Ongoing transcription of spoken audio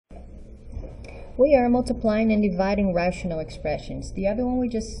We are multiplying and dividing rational expressions. The other one we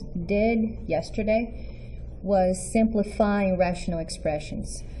just did yesterday was simplifying rational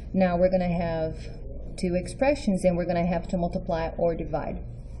expressions. Now we're going to have two expressions and we're going to have to multiply or divide.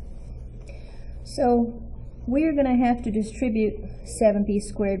 So we're going to have to distribute 7p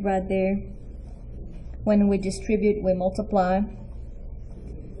squared right there. When we distribute, we multiply.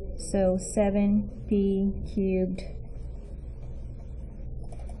 So 7p cubed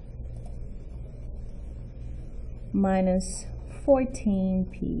minus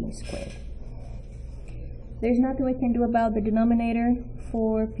 14p squared. There's nothing we can do about the denominator,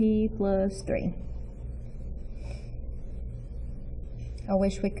 4p plus 3. I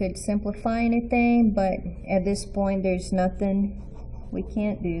wish we could simplify anything, but at this point there's nothing we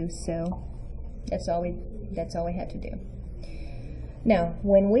can't do, so that's all we had to do. Now,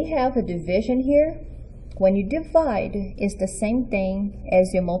 when we have a division here, when you divide, it's the same thing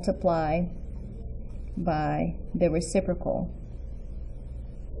as you multiply by the reciprocal.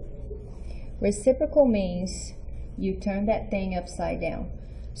 Reciprocal means you turn that thing upside down.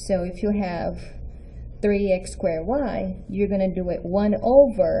 So if you have 3x squared y, you're going to do it 1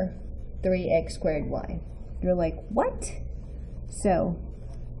 over 3x squared y. You're like, what? So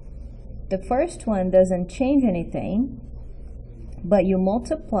the first one doesn't change anything, but you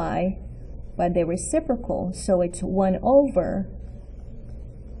multiply by the reciprocal, so it's 1 over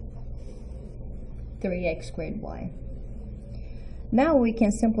 3x squared y. Now we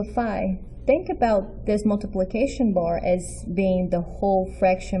can simplify. Think about this multiplication bar as being the whole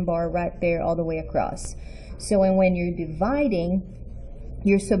fraction bar right there all the way across. So when you're dividing,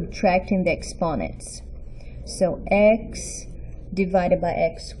 you're subtracting the exponents. So x divided by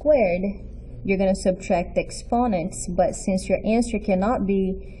x squared, you're going to subtract the exponents, but since your answer cannot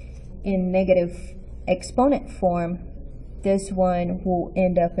be in negative exponent form, this one will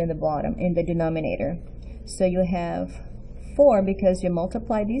end up in the bottom, in the denominator. So you have 4 because you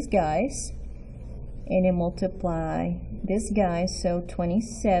multiply these guys, and you multiply this guy, so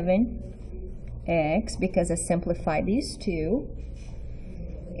 27x, because I simplified these two,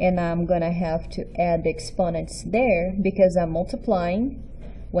 and I'm going to have to add the exponents there because I'm multiplying.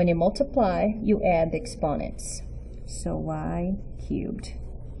 When you multiply, you add the exponents. So y cubed.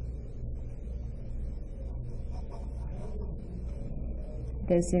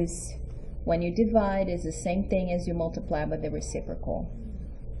 This is, when you divide, is the same thing as you multiply by the reciprocal.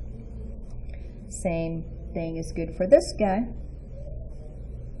 Same thing is good for this guy.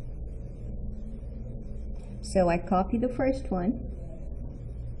 So I copy the first one.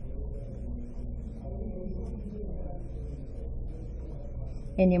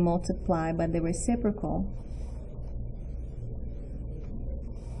 And you multiply by the reciprocal.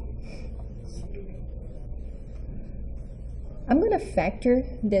 I'm going to factor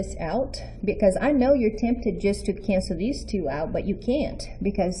this out because I know you're tempted just to cancel these two out, but you can't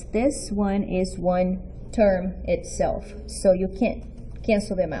because this one is one term itself, so you can't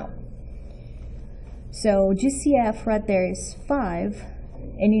cancel them out. So GCF right there is 5,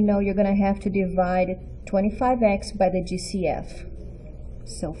 and you know you're going to have to divide 25x by the GCF.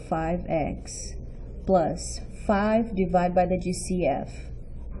 So 5x plus 5 divided by the GCF,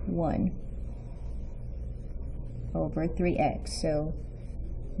 1 over 3x. So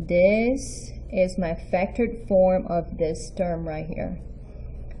this is my factored form of this term right here,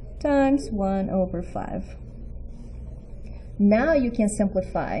 times 1 over 5. Now you can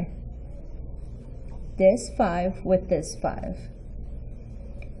simplify this 5 with this 5,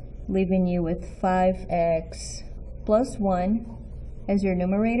 leaving you with 5x plus 1 as your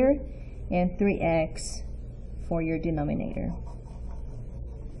numerator and 3x for your denominator.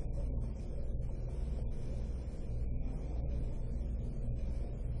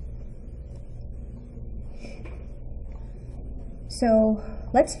 So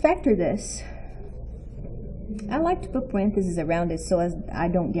let's factor this. I like to put parentheses around it so as I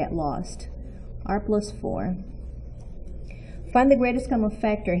don't get lost. R plus 4. Find the greatest common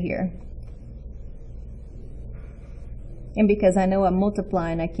factor here. And because I know I'm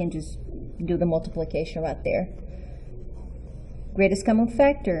multiplying, I can just do the multiplication right there. Greatest common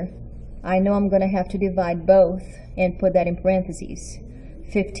factor, I know I'm going to have to divide both and put that in parentheses.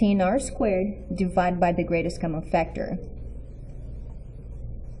 15r squared divided by the greatest common factor,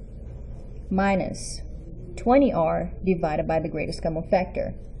 minus 20r divided by the greatest common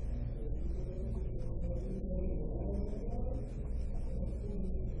factor.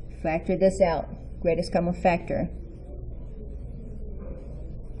 Factor this out, greatest common factor.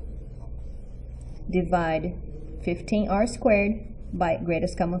 Divide 15r squared by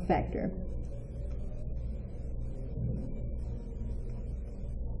greatest common factor.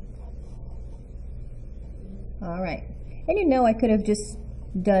 All right, and you know I could have just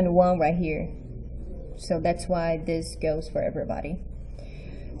done 1 right here, so that's why this goes for everybody.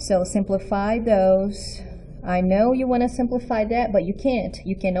 So simplify those. I know you want to simplify that, but you can't.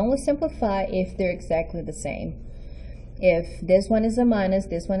 You can only simplify if they're exactly the same. If this one is a minus,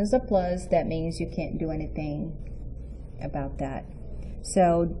 this one is a plus, that means you can't do anything about that.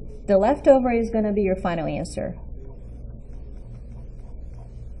 So the leftover is going to be your final answer.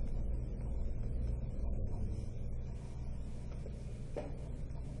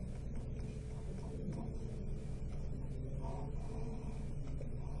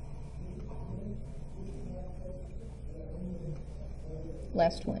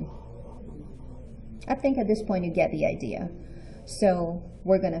 Last one. I think at this point you get the idea. So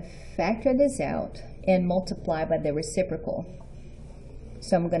we're going to factor this out and multiply by the reciprocal.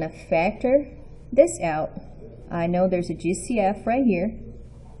 So I'm going to factor this out. I know there's a GCF right here,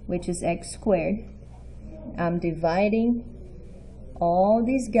 which is x squared. I'm dividing all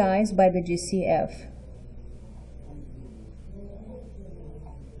these guys by the GCF.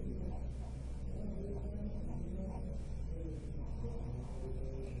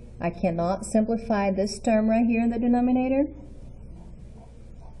 I cannot simplify this term right here in the denominator.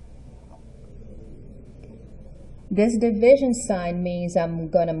 This division sign means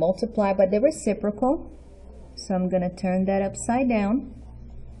I'm going to multiply by the reciprocal. So I'm going to turn that upside down.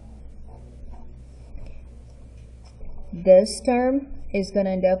 This term is going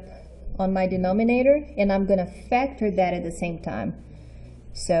to end up on my denominator, and I'm going to factor that at the same time.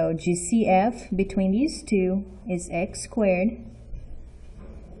 So GCF between these two is x squared.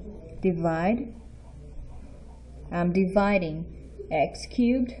 Divide. I'm dividing x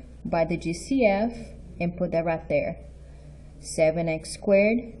cubed by the GCF and put that right there. 7x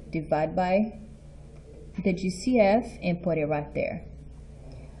squared divide by the GCF and put it right there.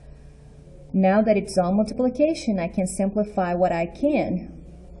 Now that it's all multiplication, I can simplify what I can.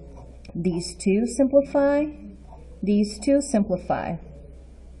 These two simplify. These two simplify.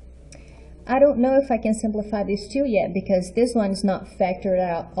 I don't know if I can simplify these two yet because this one's not factored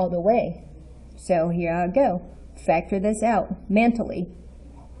out all the way. So here I go. Factor this out mentally.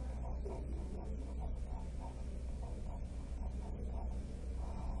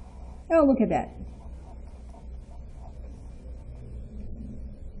 Oh, look at that.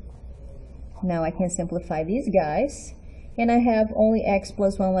 Now I can simplify these guys, and I have only x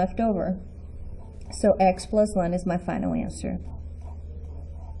plus 1 left over. So x plus 1 is my final answer.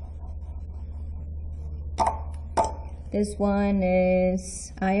 This one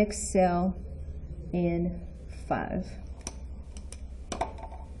is I excel in 5.